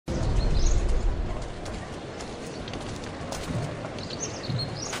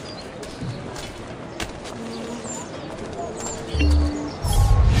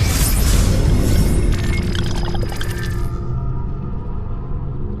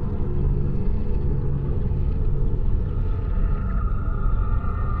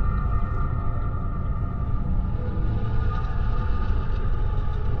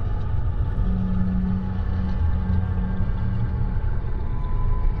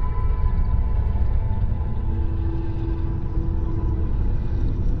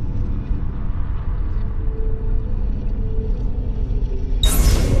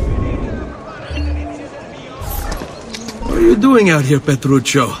you doing out here,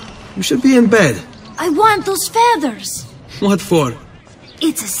 Petruccio? You should be in bed. I want those feathers. What for?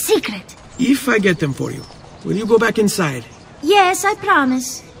 It's a secret. If I get them for you, will you go back inside? Yes, I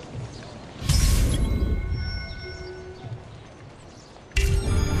promise.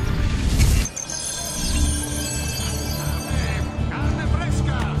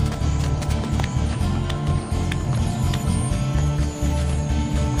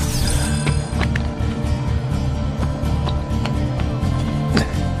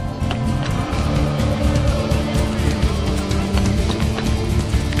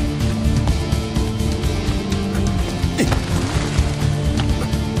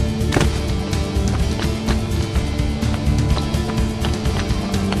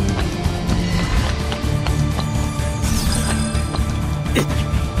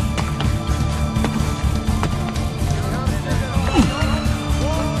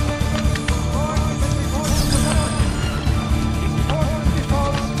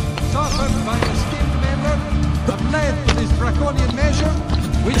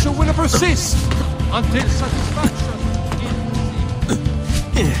 Persist until satisfaction.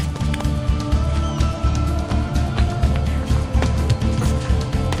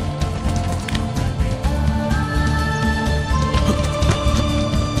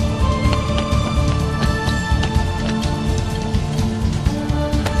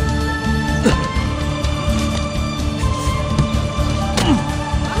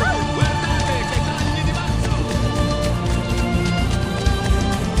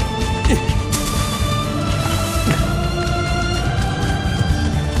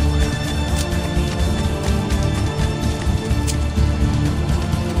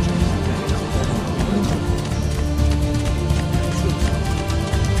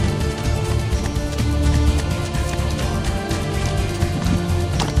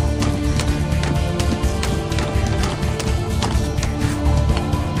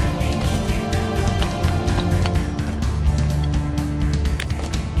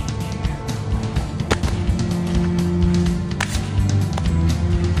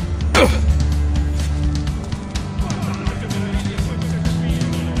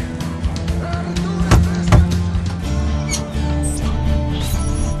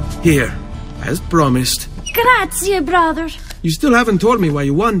 Here, as promised. Grazie, brother. You still haven't told me why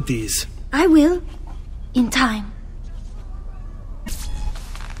you want these. I will. In time.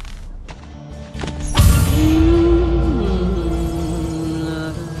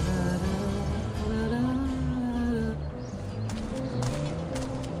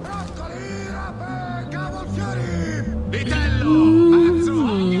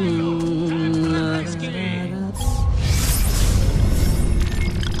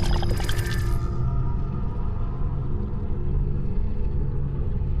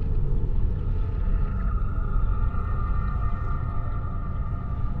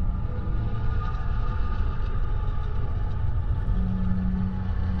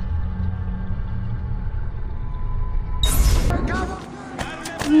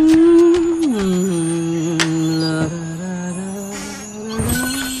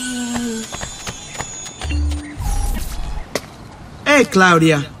 Hey,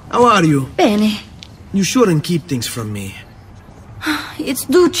 Claudia. How are you? Bene. You shouldn't keep things from me. It's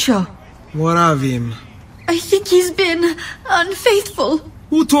Duccio. What of him? I think he's been unfaithful.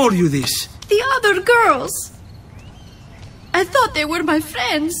 Who told you this? The other girls. I thought they were my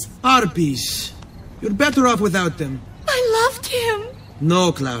friends. Harpies. You're better off without them. I loved him.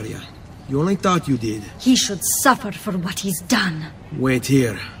 No, Claudia. You only thought you did. He should suffer for what he's done. Wait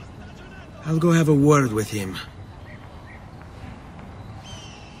here. I'll go have a word with him.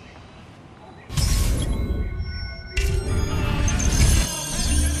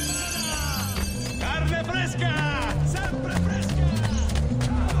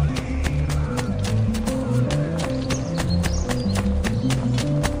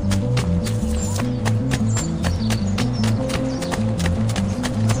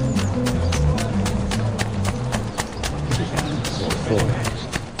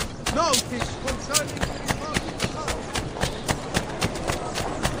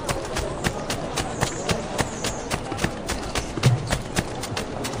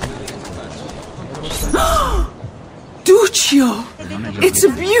 It's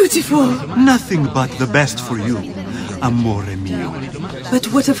beautiful. Nothing but the best for you, amore mio. But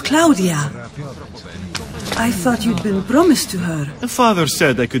what of Claudia? I thought you'd been promised to her. Father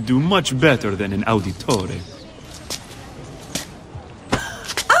said I could do much better than an Auditore.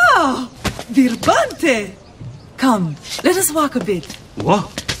 Oh! Birbante! Come, let us walk a bit.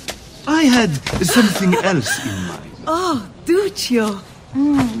 What? I had something else in mind. Oh, Duccio.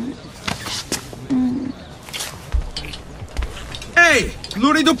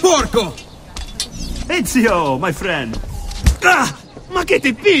 Florido porco! Ezio, my friend. Ah! Ma che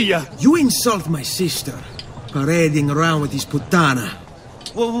ti piglia? You insult my sister, parading around with this puttana.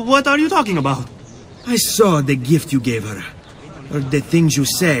 What are you talking about? I saw the gift you gave her. Or the things you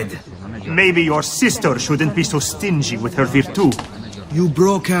said. Maybe your sister shouldn't be so stingy with her virtù. You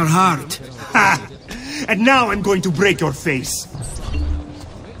broke her heart. Ha! And now I'm going to break your face.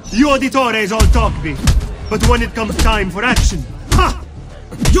 You Auditore is all talk big, but when it comes time for action, ha!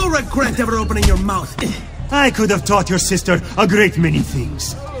 You'll regret ever opening your mouth. I could have taught your sister a great many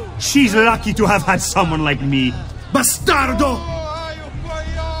things. She's lucky to have had someone like me. Bastardo!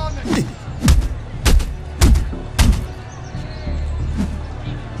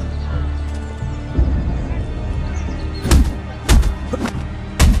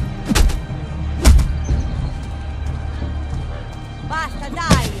 Basta,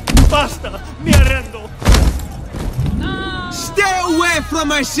 dai! Basta! Mi arrendo! Stay away from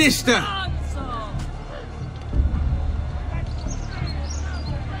my sister!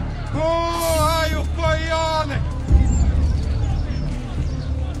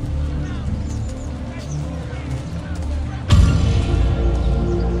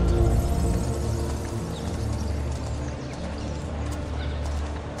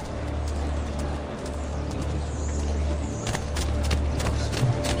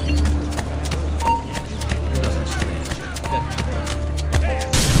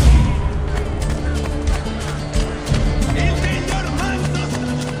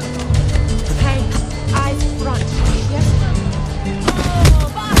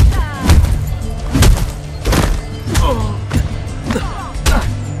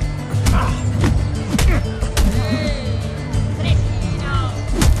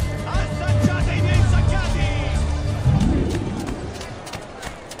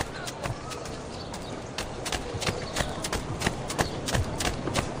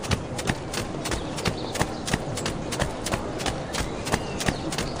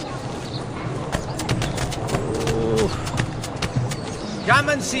 Come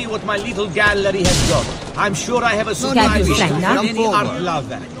and see what my little gallery has got. I'm sure I have a surprise for any art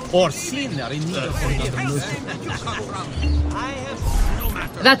lover or sinner in need of forgiveness.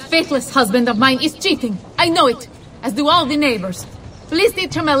 That faithless husband of mine is cheating. I know it, as do all the neighbors. Please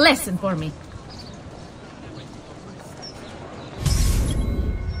teach him a lesson for me.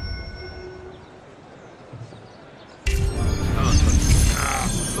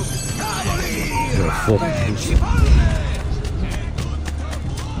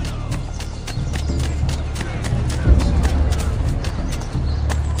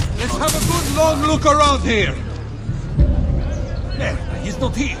 Let's have a good long look around here. There, he's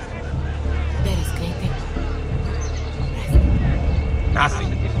not here. There is Katie. Nothing.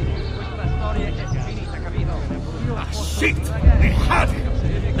 Ah, shit! They had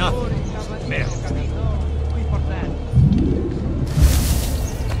him! Nothing. Merde.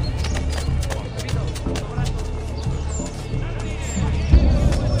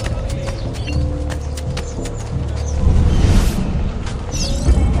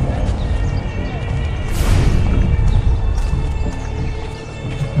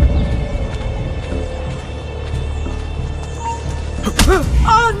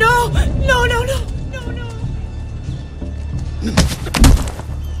 Oh, no! No, no, no! No, no!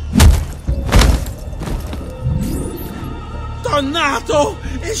 Donato!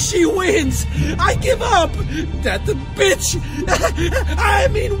 She wins! I give up! That bitch! I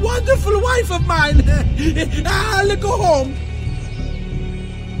mean, wonderful wife of mine! I'll go home!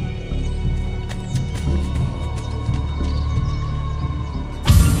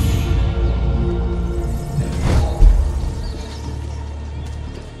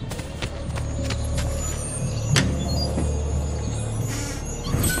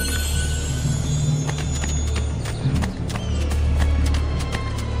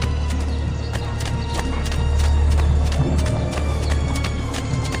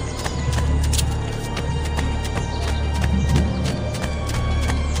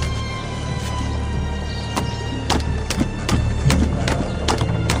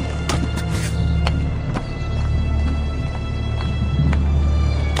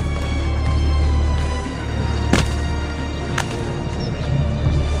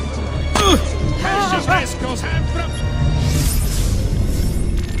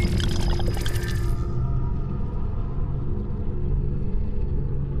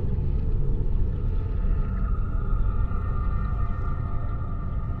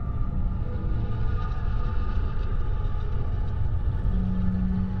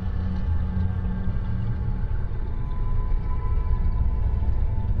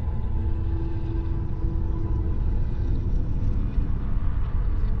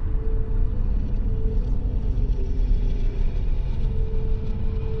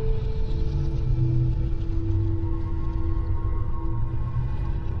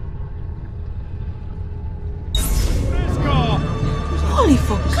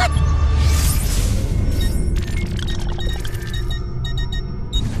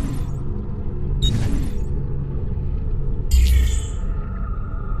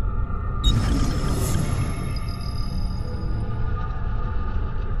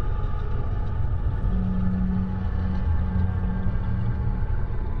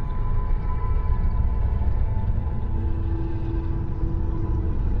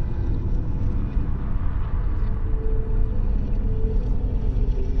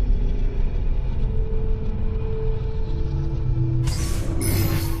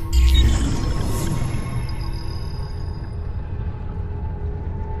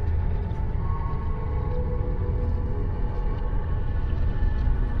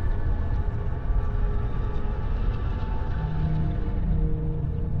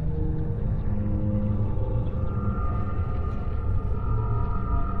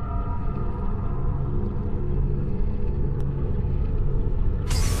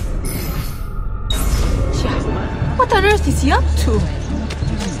 What on earth is he up to?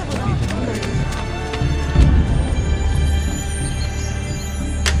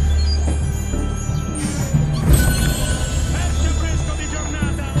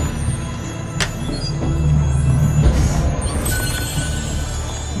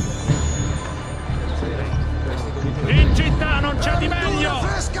 In città non c'è di meglio!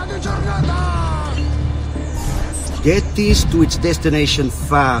 Fresca di giornata! Get this to its destination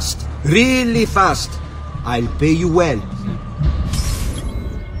fast. Really fast. I'll pay you well.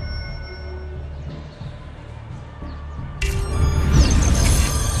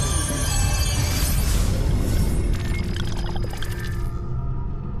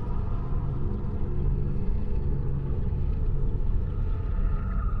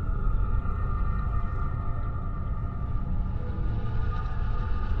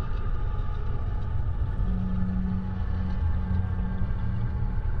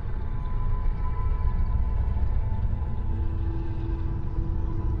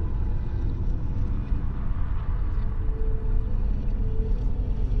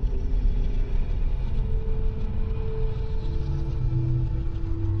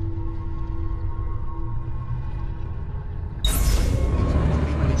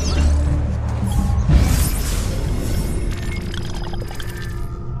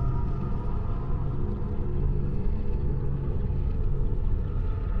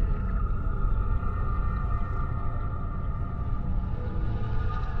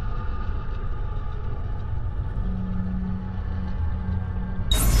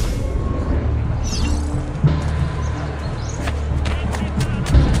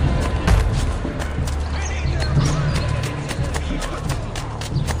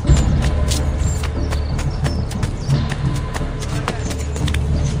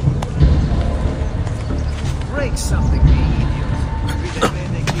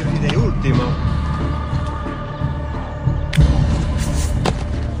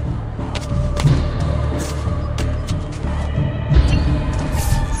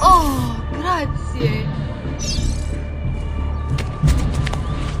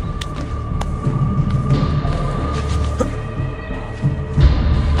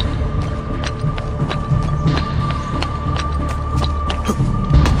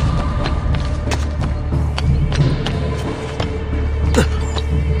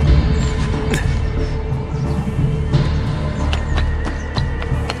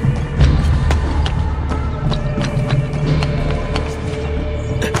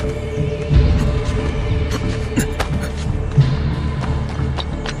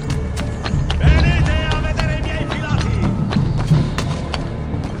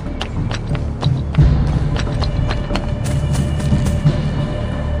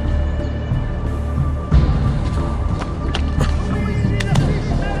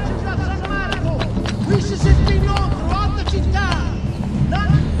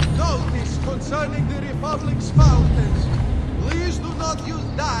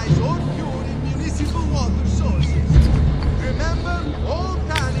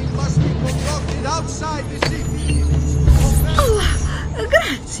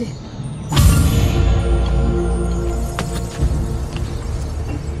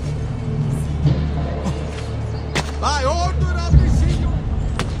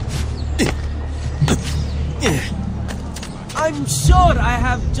 I'm sure I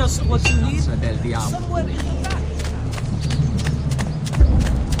have just what you need. Somewhere in the back.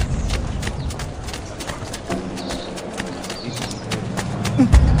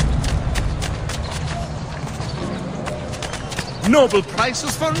 Noble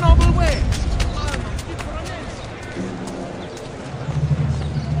prices for noble wares.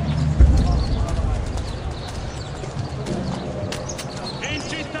 In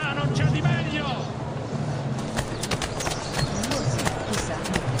città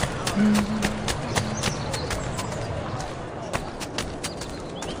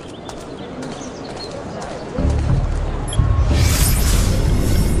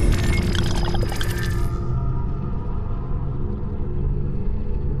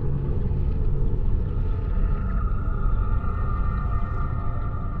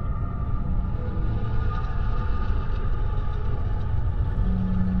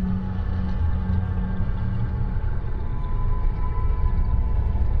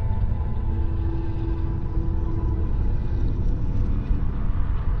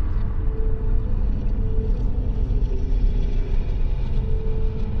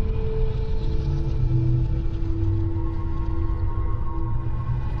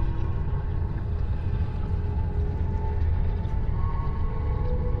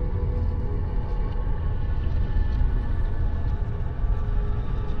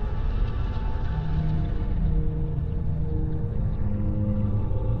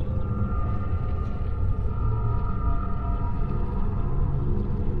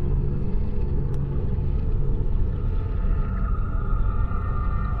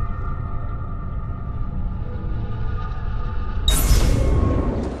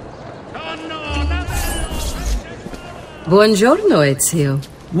Buongiorno, Ezio.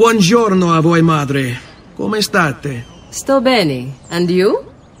 Buongiorno a voi, madre. Come state? Sto bene. And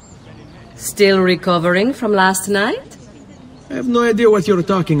you? Still recovering from last night? I have no idea what you're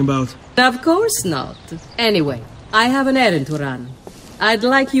talking about. Of course not. Anyway, I have an errand to run. I'd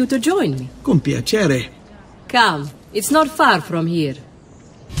like you to join me. Con piacere. Come. It's not far from here.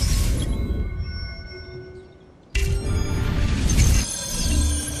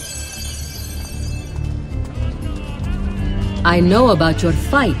 I know about your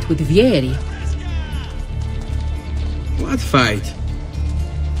fight with Vieri. What fight?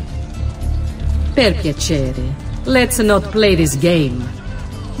 Per piacere. Let's not play this game.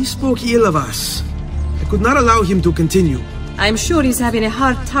 He spoke ill of us. I could not allow him to continue. I'm sure he's having a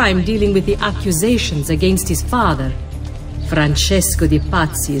hard time dealing with the accusations against his father. Francesco Di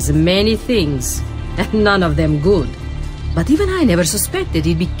Pazzi is many things, and none of them good. But even I never suspected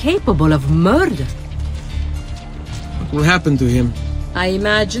he'd be capable of murder. What will happen to him? I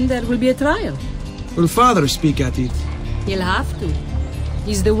imagine there will be a trial. Will father speak at it? He'll have to.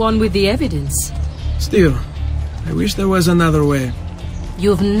 He's the one with the evidence. Still, I wish there was another way.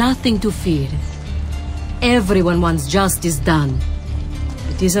 You've nothing to fear. Everyone wants justice done.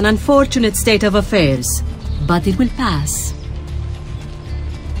 It is an unfortunate state of affairs, but it will pass.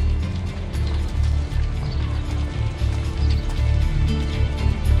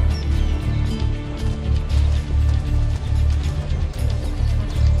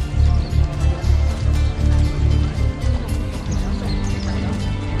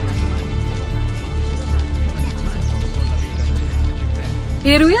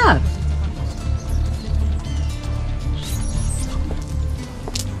 Here we are.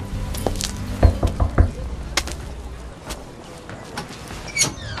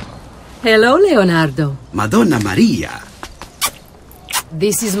 Hello, Leonardo. Madonna Maria.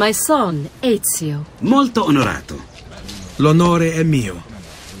 This is my son, Ezio. Molto onorato. L'onore è mio.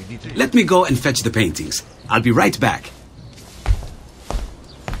 Let me go and fetch the paintings. I'll be right back.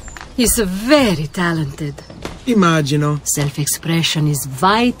 He's very talented. Immagino. Self-expression is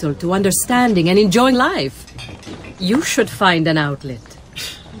vital to understanding and enjoying life. You should find an outlet.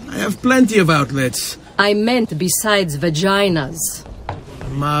 I have plenty of outlets. I meant besides vaginas.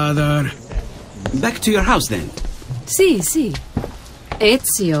 Mother. Back to your house then. Si.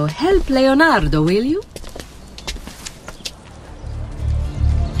 Ezio, help Leonardo, will you?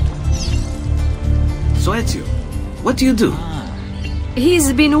 So Ezio, what do you do?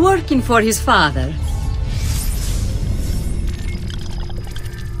 He's been working for his father.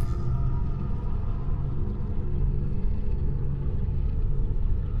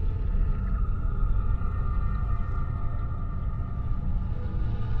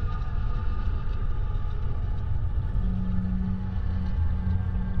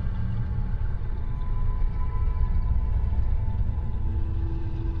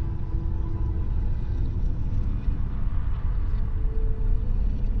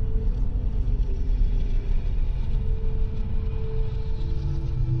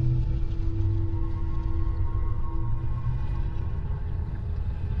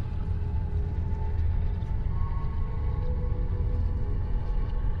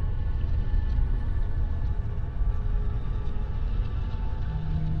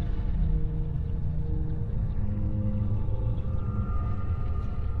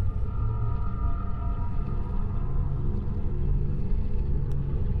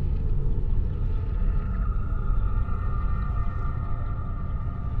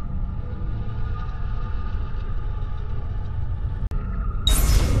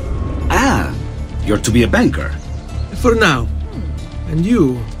 you're to be a banker. For now. And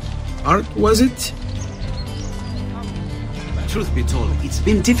you? Art, was it? Truth be told, it's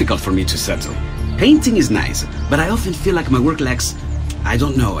been difficult for me to settle. Painting is nice, but I often feel like my work lacks, I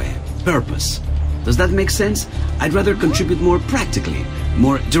don't know, a purpose. Does that make sense? I'd rather contribute more practically,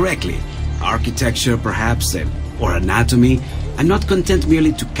 more directly. Architecture, perhaps, or anatomy. I'm not content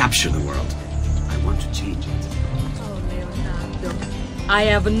merely to capture the world. I want to change it. Oh, Leonardo. I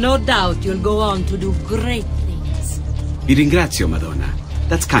have no doubt you'll go on to do great things. Vi ringrazio, Madonna.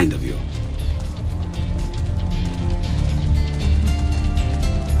 That's kind of you.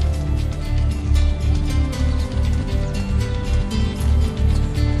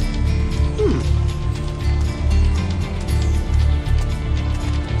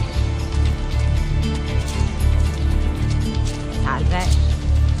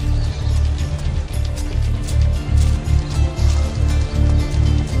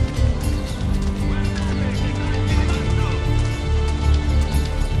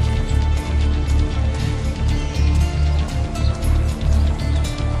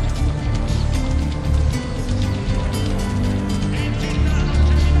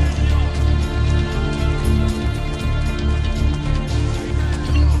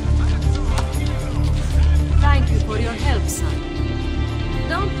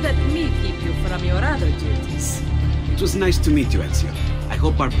 Nice to meet you, Ezio. I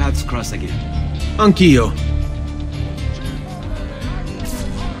hope our paths cross again. Anch'io.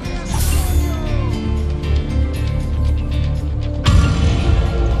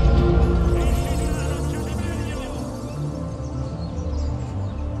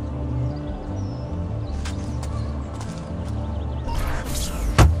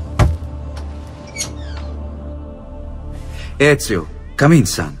 Ezio, come in,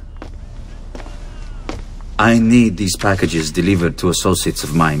 son. I need these packages delivered to associates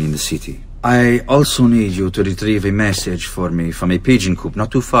of mine in the city. I also need you to retrieve a message for me from a pigeon coop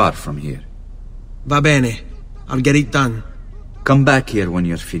not too far from here. Va bene. I'll get it done. Come back here when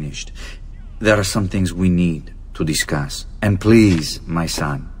you're finished. There are some things we need to discuss. And please, my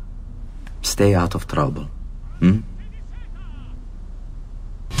son, stay out of trouble.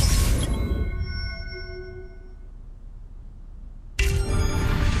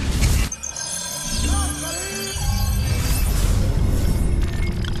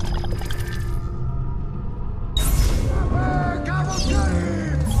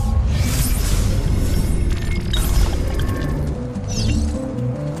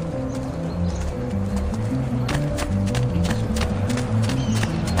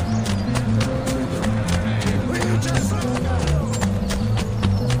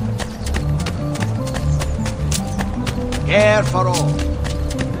 Care for all.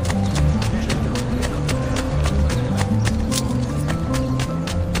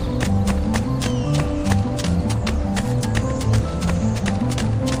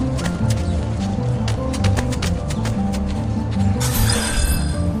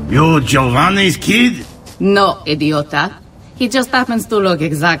 You Giovanni's kid? No, idiota. He just happens to look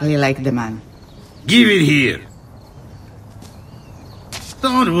exactly like the man. Give it here.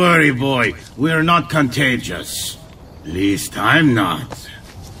 Don't worry, boy. We're not contagious. Least I'm not.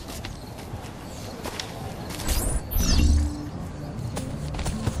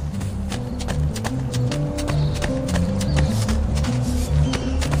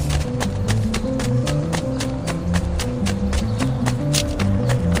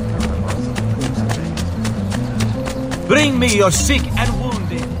 Bring me your sick and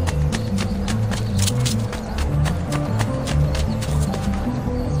wounded.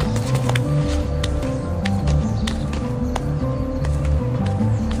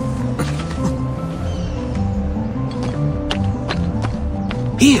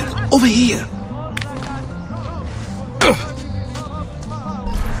 Here, over here.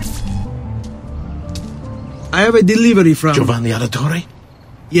 I have a delivery from... Giovanni Auditore?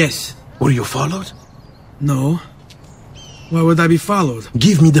 Yes. Were you followed? No. Why would I be followed?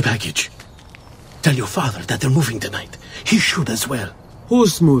 Give me the package. Tell your father that they're moving tonight. He should as well.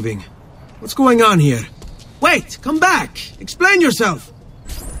 Who's moving? What's going on here? Wait! Come back! Explain yourself!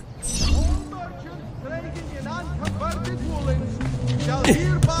 Shall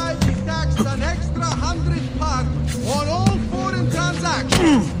hereby be taxed an extra 100 pounds on all foreign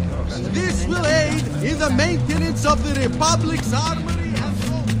transactions. And this will aid in the maintenance of the Republic's armory and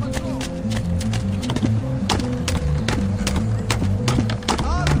road patrol.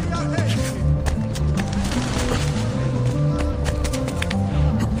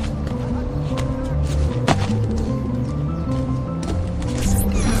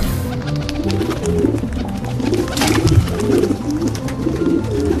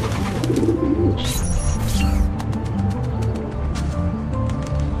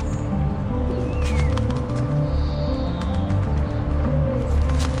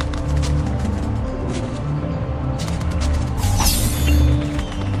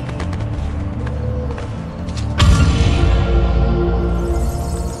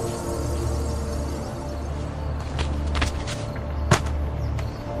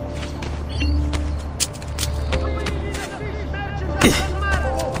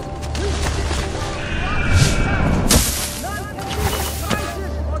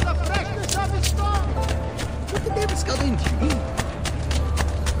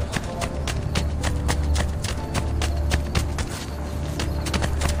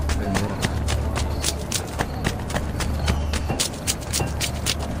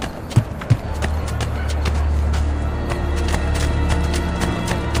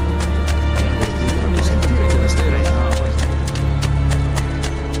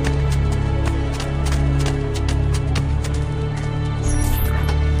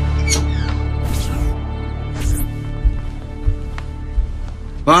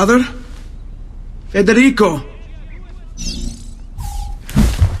 Father? Federico!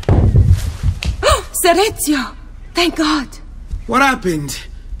 Sir Ezio! Thank God! What happened?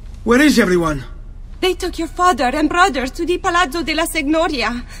 Where is everyone? They took your father and brother to the Palazzo della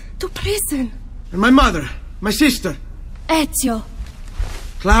Signoria, to prison. And my mother? My sister? Ezio.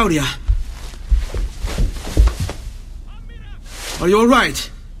 Claudia. Are you all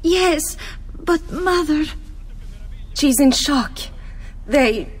right? Yes, but Mother... She's in shock.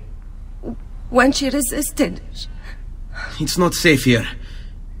 When she resisted... It's not safe here.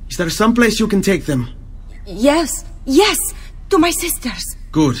 Is there some place you can take them? Yes, to my sisters.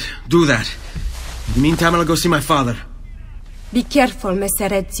 Good, do that. In the meantime, I'll go see my father. Be careful, Messer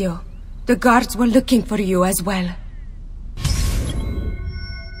Ezio. The guards were looking for you as well.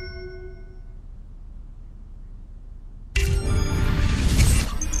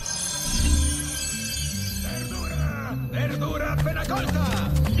 Verdura appena colta!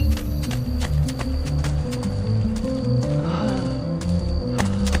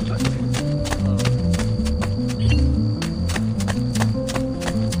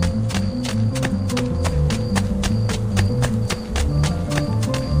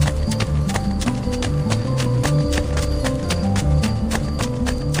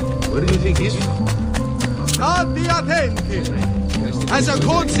 Where do you think he's from? State attenti! As a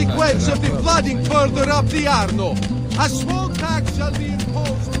consequence of the flooding further up the Arno, a small tax shall be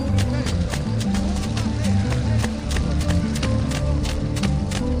imposed to repay.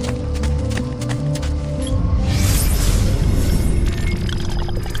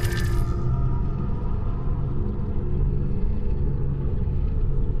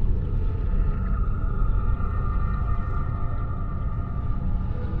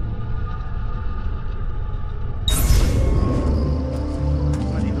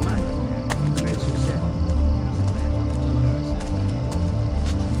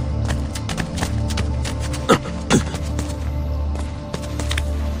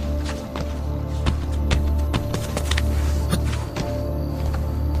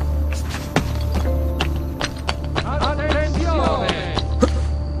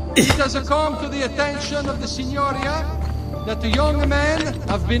 It has come to the attention of the Signoria that the young men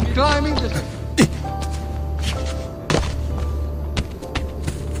have been climbing the...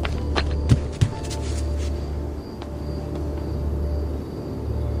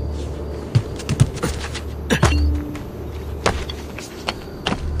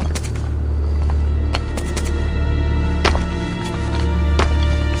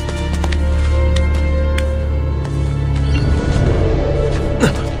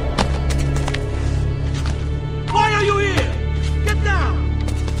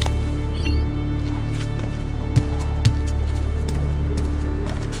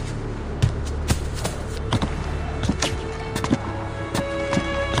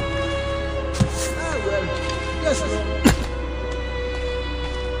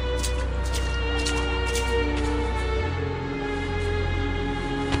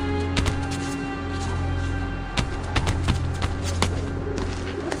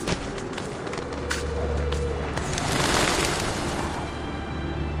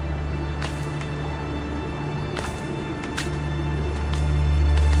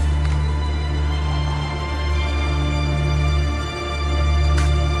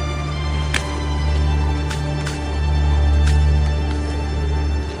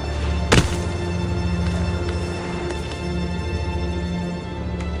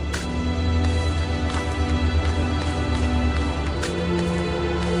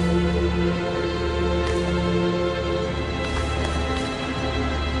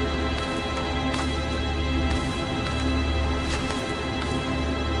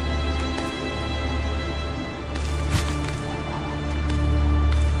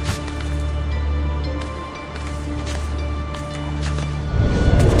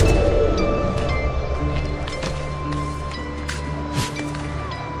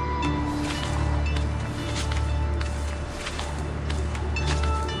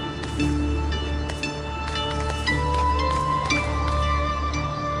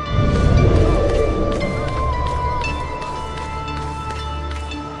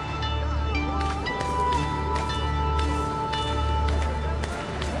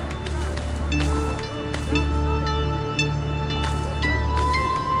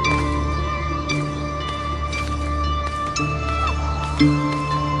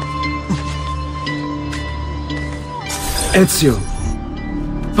 Ezio!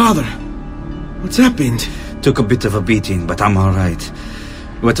 Father! What's happened? Took a bit of a beating, but I'm alright.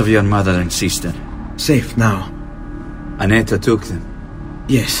 What of your mother and sister? Safe now. Annetta took them.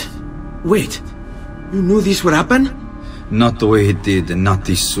 Yes. Wait. You knew this would happen? Not the way he did, and not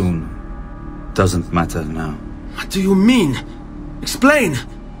this soon. Doesn't matter now. What do you mean? Explain!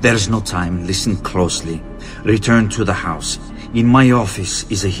 There's no time. Listen closely. Return to the house. In my office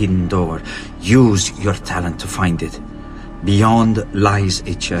is a hidden door. Use your talent to find it. Beyond lies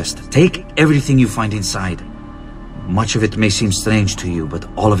a chest. Take everything you find inside. Much of it may seem strange to you, but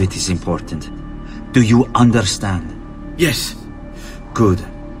all of it is important. Do you understand? Yes. Good.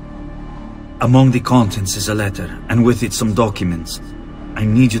 Among the contents is a letter, and with it some documents. I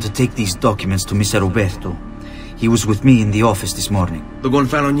need you to take these documents to Mr. Roberto. He was with me in the office this morning. The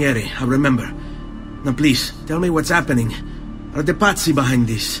Gonfalonieri, I remember. Now please, tell me what's happening. Are the Pazzi behind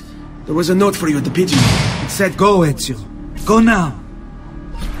this? There was a note for you at the pigeon. It said, "Go, Ezio. Go now."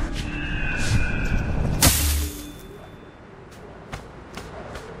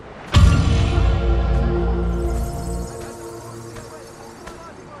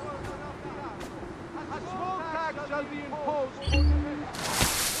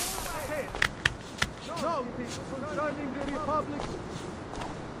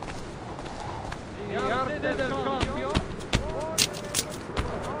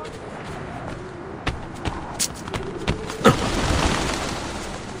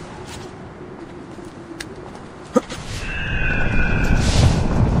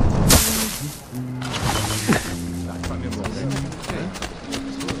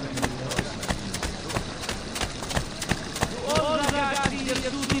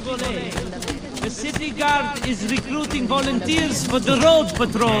 The city guard is recruiting volunteers for the road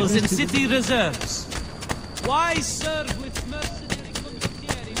patrols and city reserves. Why serve with mercenary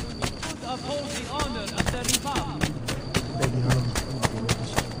condottieri when we could uphold the honor of the Republic?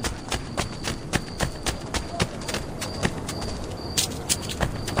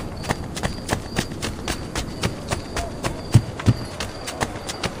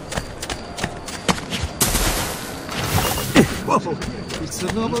 Whoa! It's a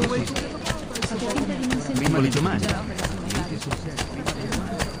noble way to...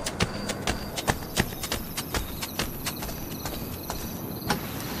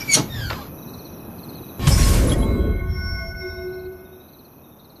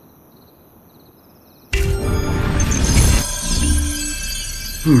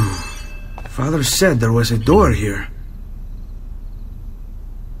 Father said there was a door here.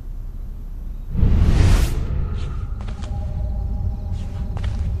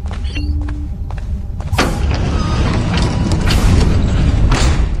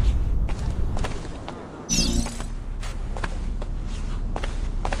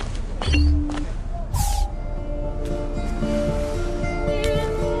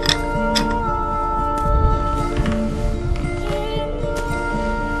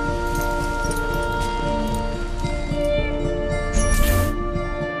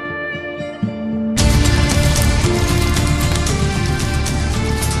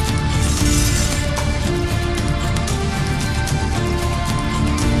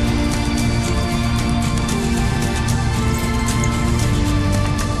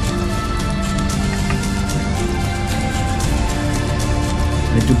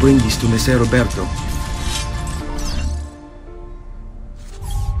 I need to bring this to Messer Roberto.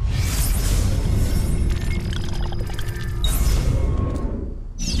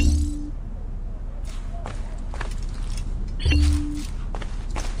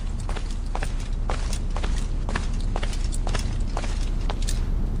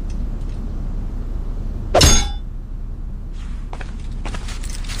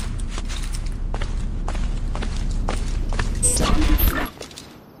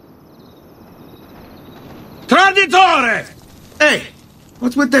 Traditore! Hey,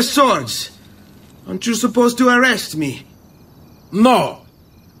 what's with the swords? Aren't you supposed to arrest me? No.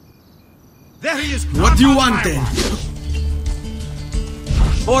 There he is. What do you want then?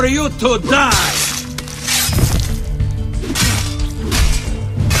 For you to die!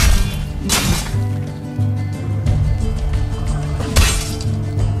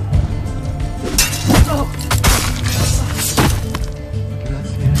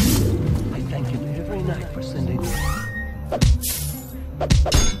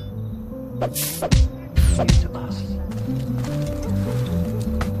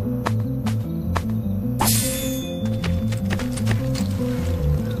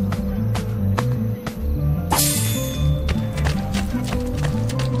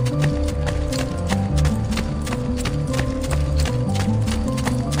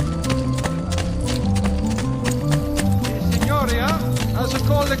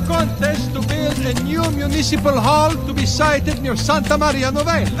 Contest to build a new municipal hall to be sited near Santa Maria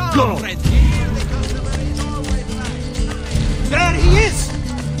Novella. Go! There he is!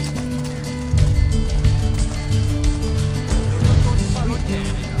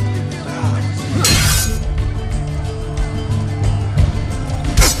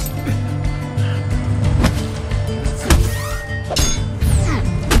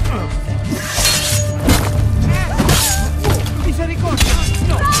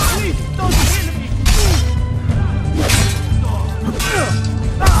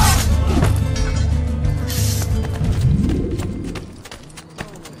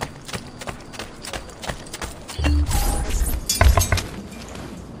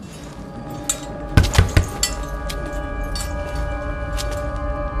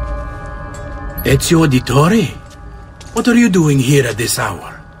 Ezio Auditore? What are you doing here at this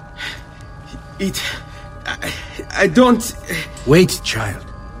hour? I don't... Wait, child.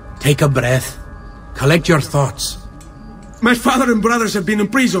 Take a breath. Collect your thoughts. My father and brothers have been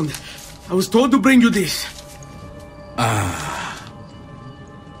imprisoned. I was told to bring you this. I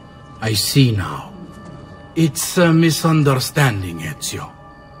see now. It's a misunderstanding, Ezio.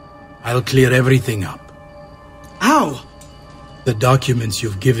 I'll clear everything up. How? The documents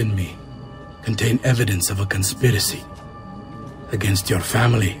you've given me contain evidence of a conspiracy against your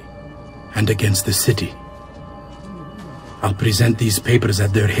family and against the city. I'll present these papers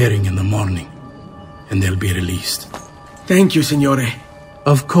at their hearing in the morning, and they'll be released. Thank you, Signore.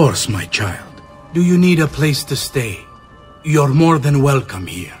 Of course, my child. Do you need a place to stay? You're more than welcome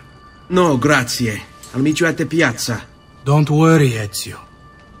here. No, grazie. I'll meet you at the piazza. Don't worry, Ezio.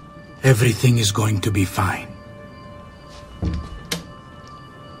 Everything is going to be fine.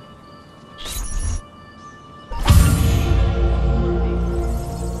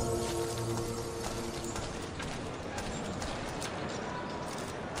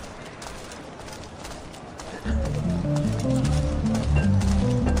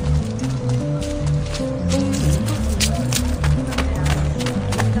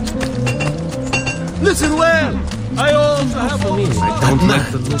 Listen well! I also have a meaning. I don't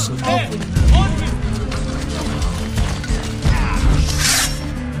like the listen.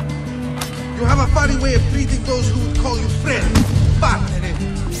 You have a funny way of treating those who would call you friend. Partner.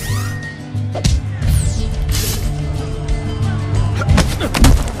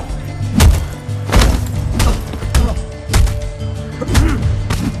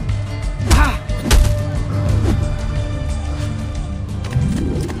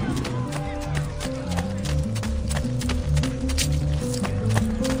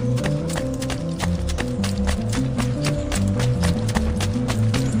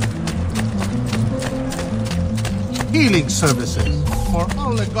 Healing services for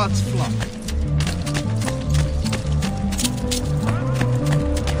all the gods' flock.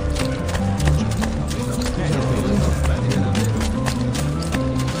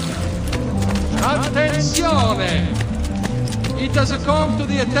 Attenzione! It has come to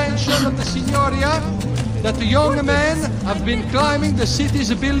the attention of the Signoria that the young men have been climbing the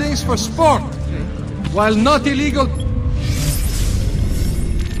city's buildings for sport, while not illegal.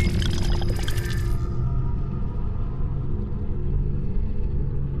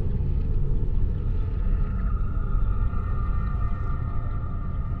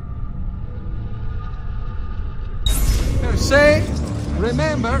 Say,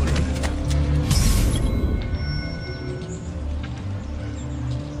 remember,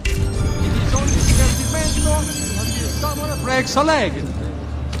 it is only divertimento until someone breaks a leg.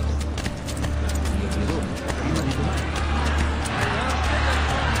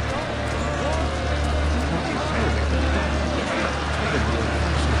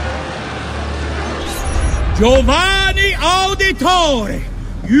 Giovanni Auditore!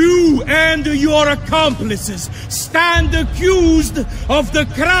 You and your accomplices stand accused of the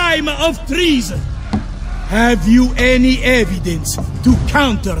crime of treason. Have you any evidence to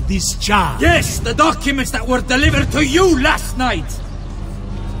counter this charge? Yes, the documents that were delivered to you last night.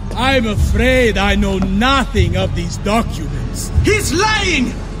 I'm afraid I know nothing of these documents. He's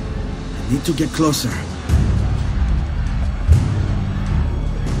lying! I need to get closer.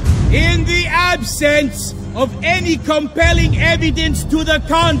 In the absence of any compelling evidence to the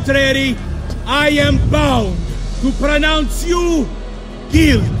contrary, I am bound to pronounce you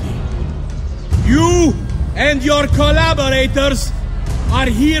guilty. You and your collaborators are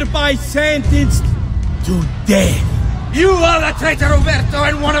hereby sentenced to death. You are the traitor, Roberto,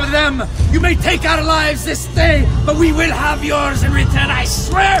 and one of them. You may take our lives this day, but we will have yours in return, I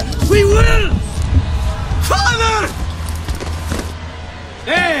swear! We will! Father!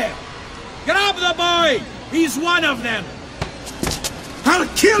 There! Grab the boy! He's one of them! I'll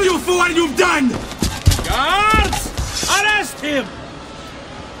kill you for what you've done! Guards! Arrest him!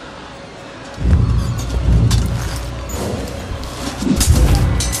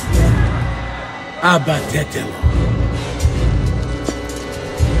 Abatetelo.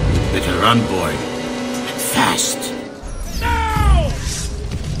 Better run, boy. Fast! No!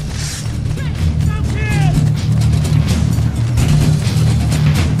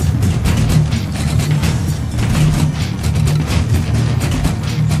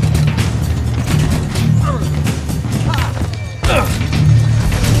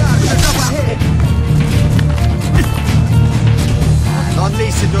 Don't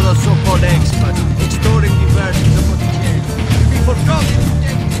listen to the so-called experts, extolling the versions of what he said. We forgot.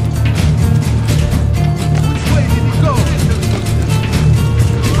 Which way did he go?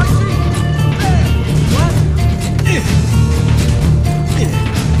 I see. There.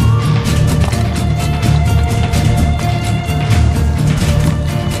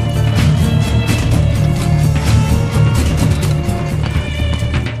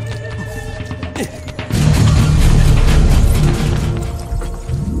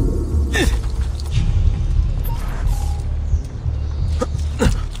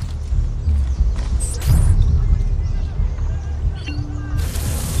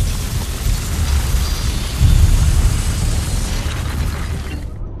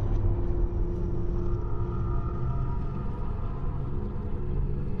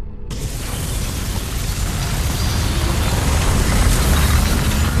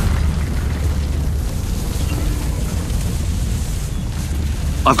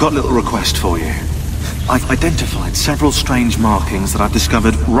 I've got a little request for you. I've identified several strange markings that I've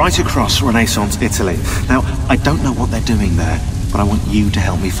discovered right across Renaissance Italy. Now, I don't know what they're doing there, but I want you to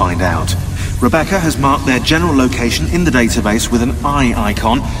help me find out. Rebecca has marked their general location in the database with an eye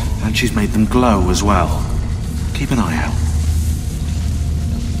icon, and she's made them glow as well. Keep an eye out.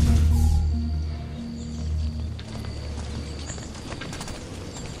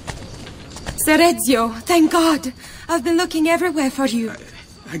 Sir Ezio, thank God. I've been looking everywhere for you.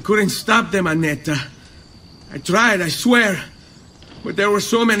 I couldn't stop them, Annetta. I tried, I swear. But there were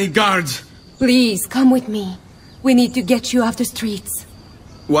so many guards. Please, come with me. We need to get you off the streets.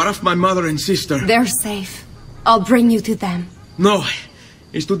 What of my mother and sister? They're safe. I'll bring you to them. No.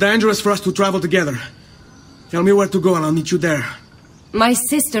 It's too dangerous for us to travel together. Tell me where to go and I'll meet you there. My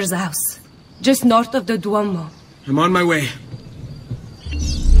sister's house. Just north of the Duomo. I'm on my way.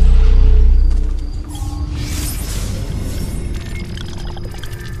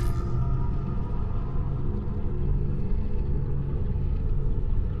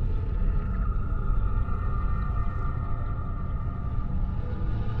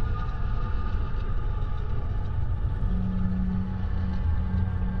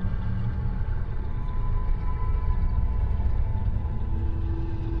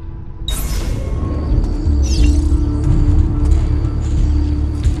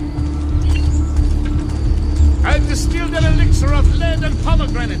 Distilled an elixir of lead and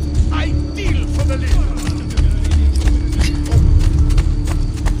pomegranate, ideal for the liver.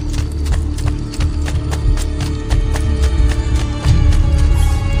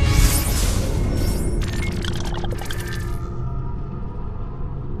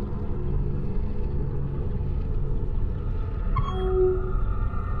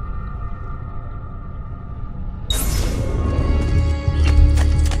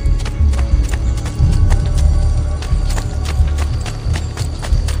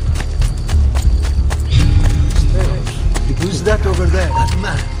 Who's that over there? That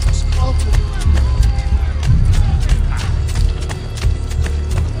man.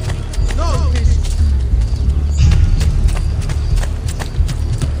 No,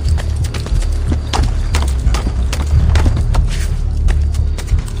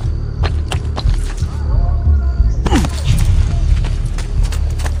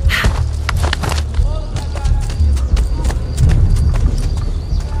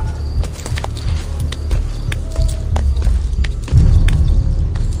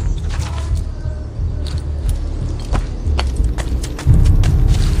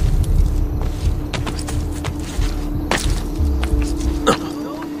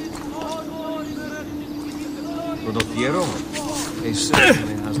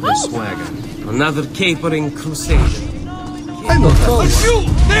 Another capering crusader. I'm not told. You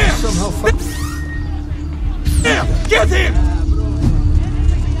there! Somehow there! Get him!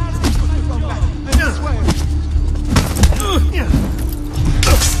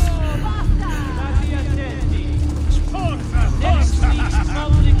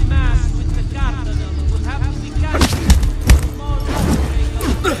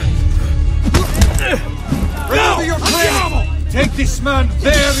 Whatever you're planning, take this man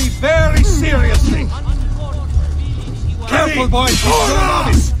very, very seriously. Careful, boys. He's still a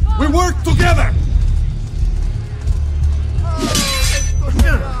novice. We work together.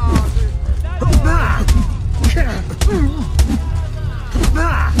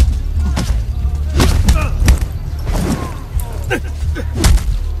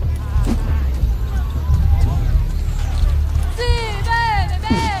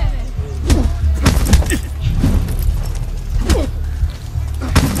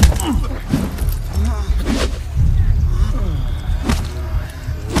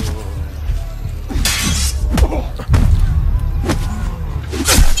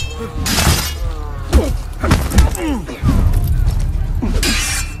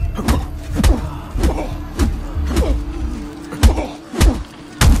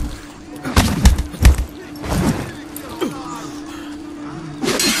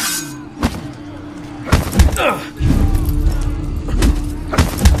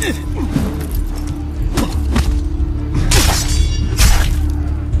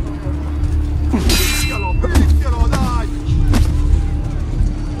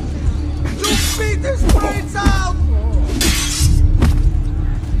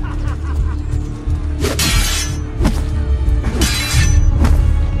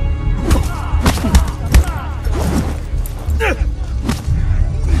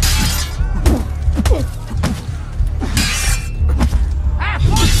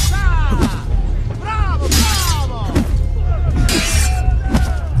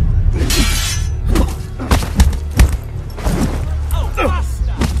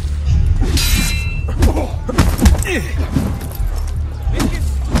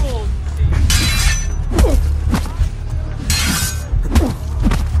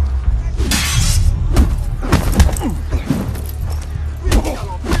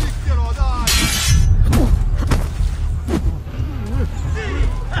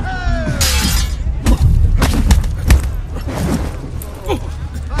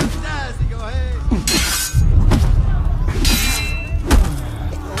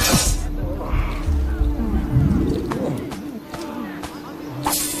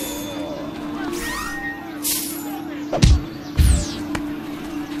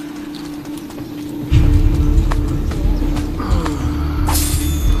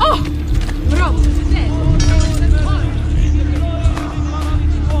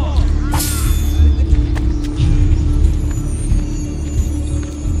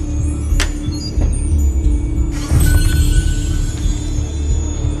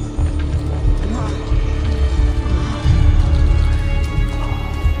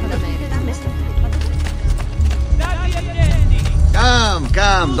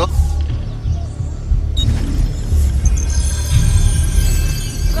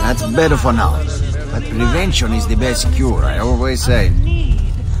 better for now. But prevention is the best cure, I always say. Need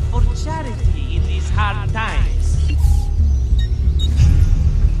for charity in these hard times.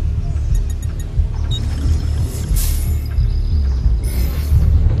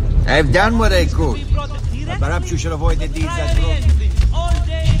 I've done what I could. But perhaps you should avoid the deeds as well. All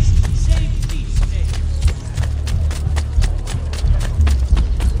days, save feast days.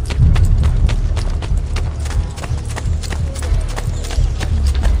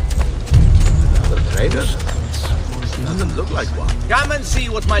 Traders? Doesn't look like one. Come and see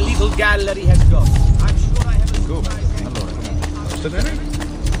what my little gallery has got. I'm sure I have a Cool.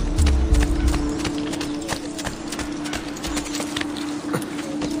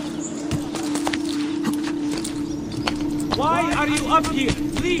 Why are you up here?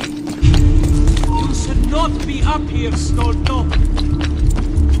 Leave! You should not be up here, Stolto.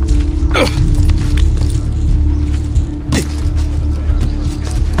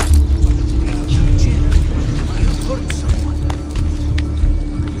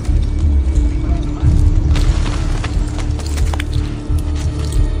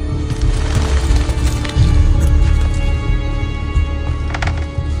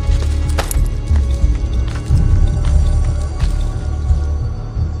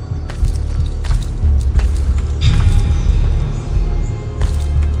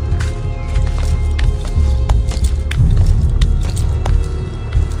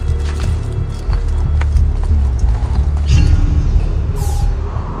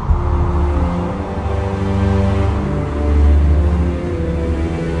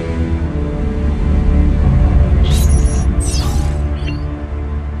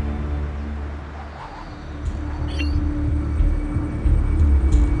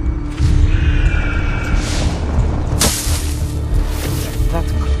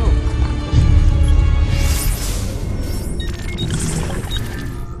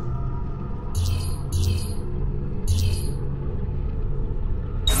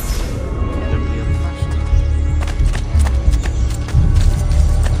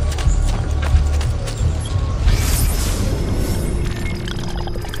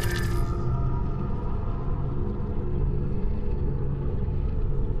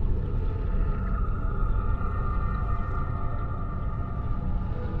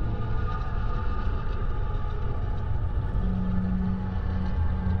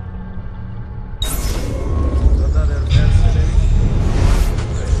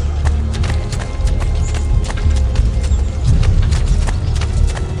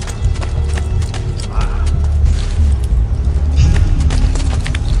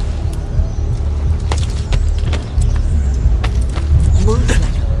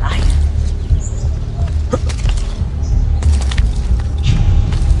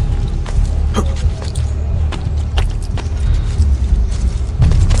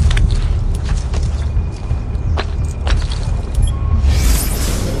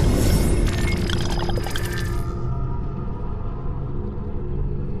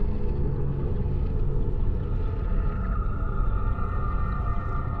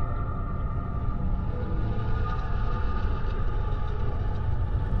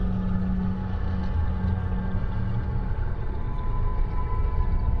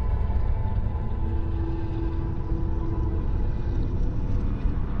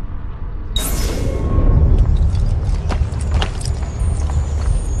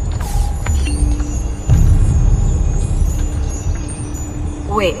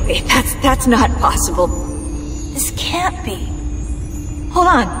 Wait, that's not possible. This can't be. Hold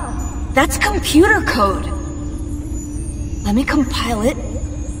on. That's computer code. Let me compile it.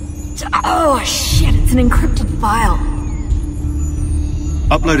 Oh, shit, it's an encrypted file.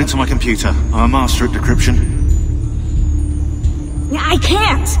 Upload it to my computer. I'm a master at decryption. I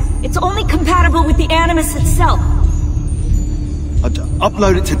can't. It's only compatible with the Animus itself.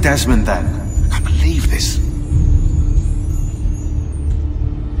 Upload it to Desmond, then. I can't believe this.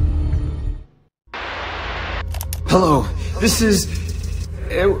 Hello, this is...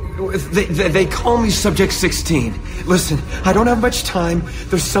 They call me Subject 16. Listen, I don't have much time.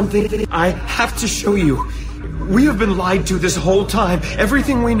 There's something I have to show you. We have been lied to this whole time.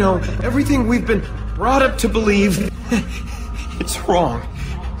 Everything we know, everything we've been brought up to believe, it's wrong.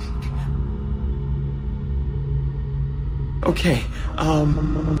 Okay,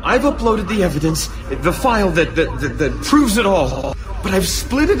 I've uploaded the evidence, the file that proves it all. But I've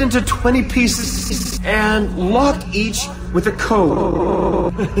split it into 20 pieces and locked each with a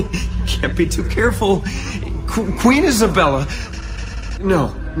code. Can't be too careful. Queen Isabella.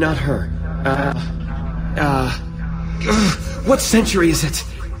 No, not her. What century is it?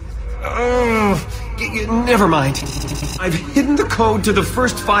 Never mind. I've hidden the code to the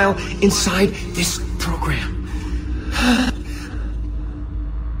first file inside this program.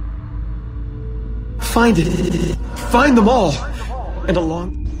 Find it. Find them all. And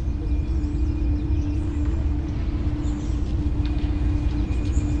along...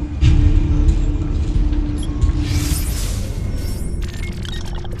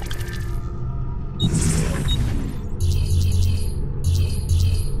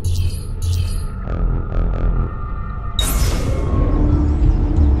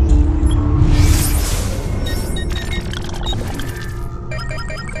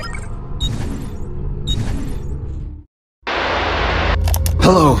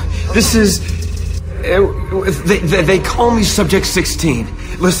 Hello, this is... They call me Subject 16.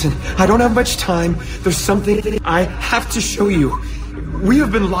 Listen, I don't have much time. There's something I have to show you. We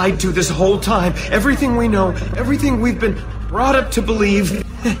have been lied to this whole time. Everything we know, everything we've been brought up to believe,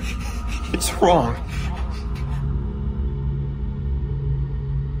 it's wrong.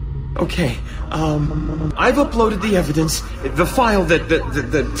 Okay, I've uploaded the evidence, the file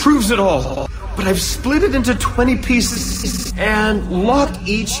that proves it all. But I've split it into 20 pieces and locked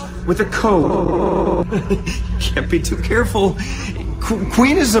each with a code. Can't be too careful.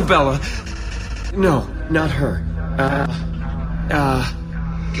 Queen Isabella. No, not her.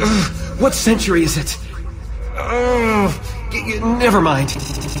 What century is it? Never mind.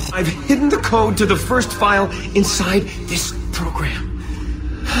 I've hidden the code to the first file inside this program.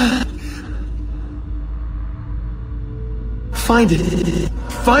 Find it.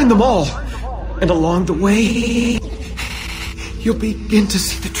 Find them all. And along the way, you'll begin to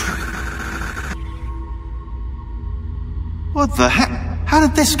see the truth. What the heck? How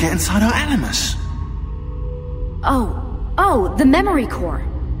did this get inside our Animus? Oh, the memory core.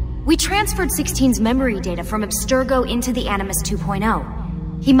 We transferred 16's memory data from Abstergo into the Animus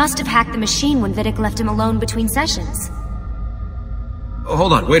 2.0. He must have hacked the machine when Vidic left him alone between sessions. Oh,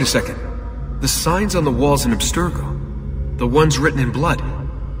 hold on, wait a second. The signs on the walls in Abstergo, the ones written in blood,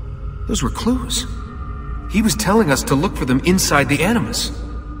 those were clues. He was telling us to look for them inside the Animus.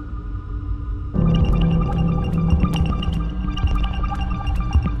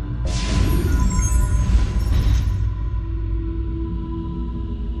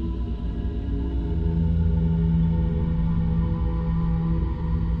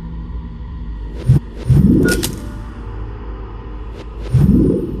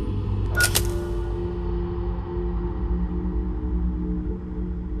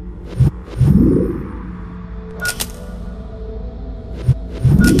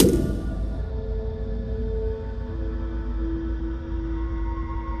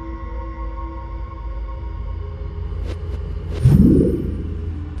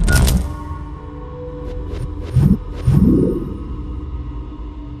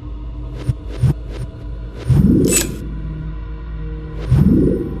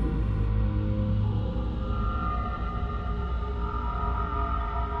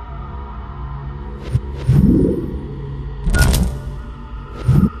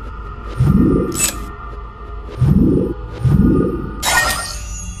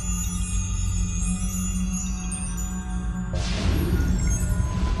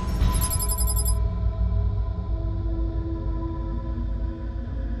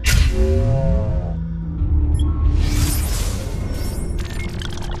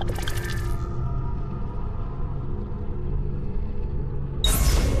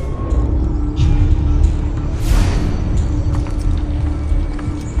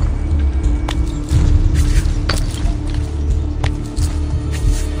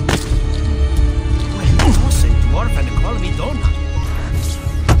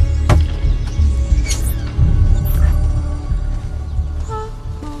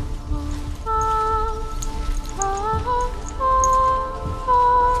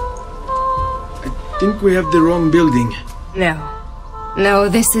 I think we have the wrong building. No,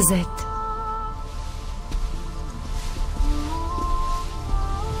 this is it.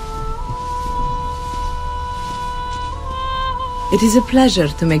 It is a pleasure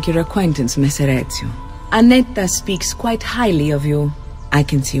to make your acquaintance, Messer Ezio. Annetta speaks quite highly of you. I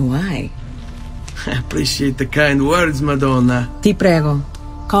can see why. I appreciate the kind words, Madonna. Ti prego,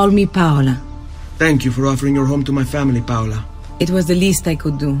 call me Paola. Thank you for offering your home to my family, Paola. It was the least I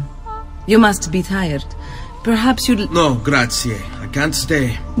could do. You must be tired. Perhaps you'd... No, grazie. I can't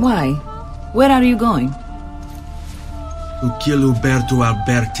stay. Why? Where are you going? To kill Uberto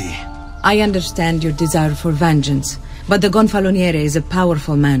Alberti. I understand your desire for vengeance, but the Gonfaloniere is a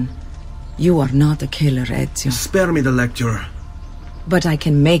powerful man. You are not a killer, Ezio. Spare me the lecture. But I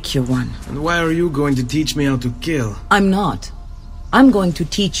can make you one. And why are you going to teach me how to kill? I'm not. I'm going to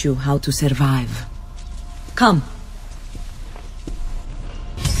teach you how to survive. Come.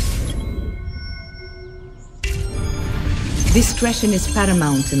 Discretion is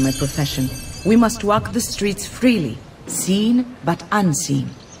paramount in my profession. We must walk the streets freely, seen but unseen.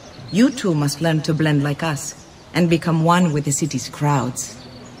 You too must learn to blend like us, and become one with the city's crowds.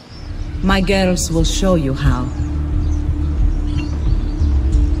 My girls will show you how.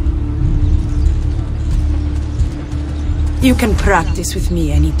 You can practice with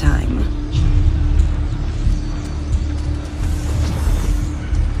me anytime.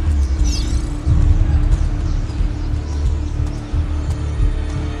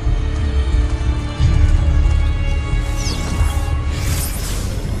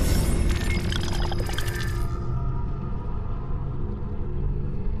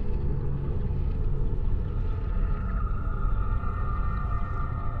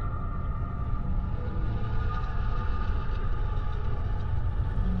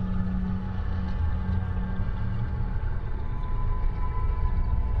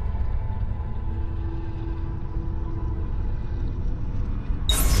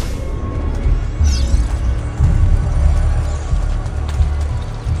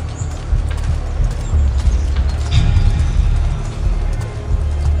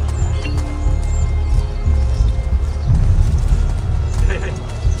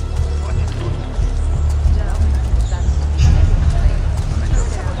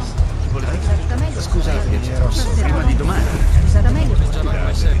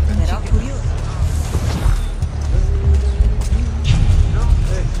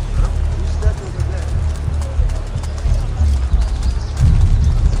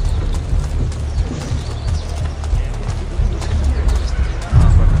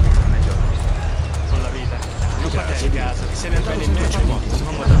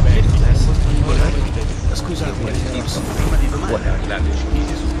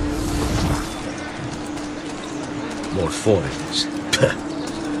 More foreigners.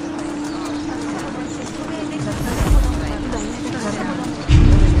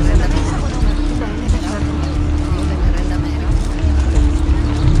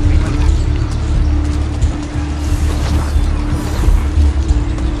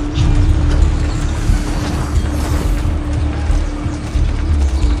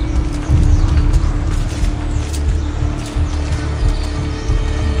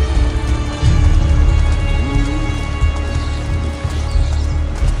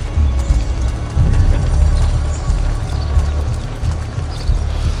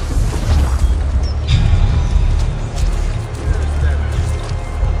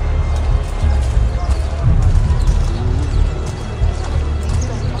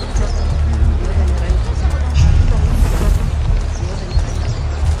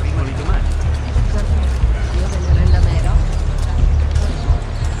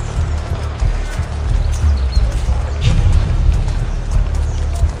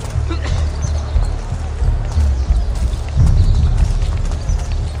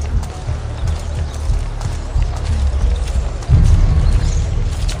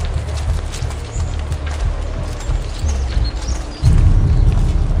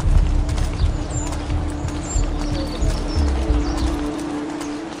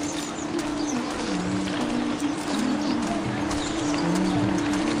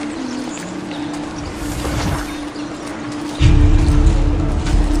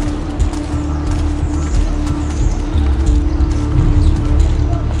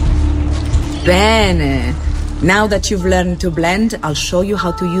 Bene. Now that you've learned to blend, I'll show you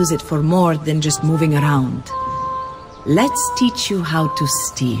how to use it for more than just moving around. Let's teach you how to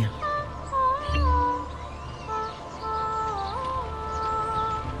steal.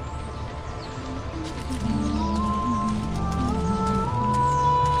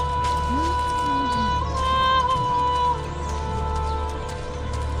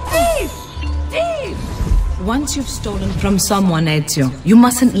 Thief! Thief! Once you've stolen from someone, Ezio, you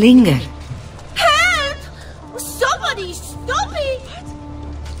mustn't linger. Somebody stop me!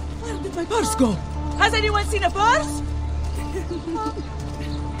 Where did my purse go? Has anyone seen a purse?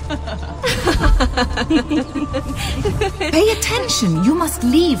 Pay attention. You must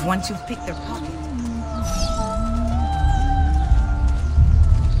leave once you've picked their pocket.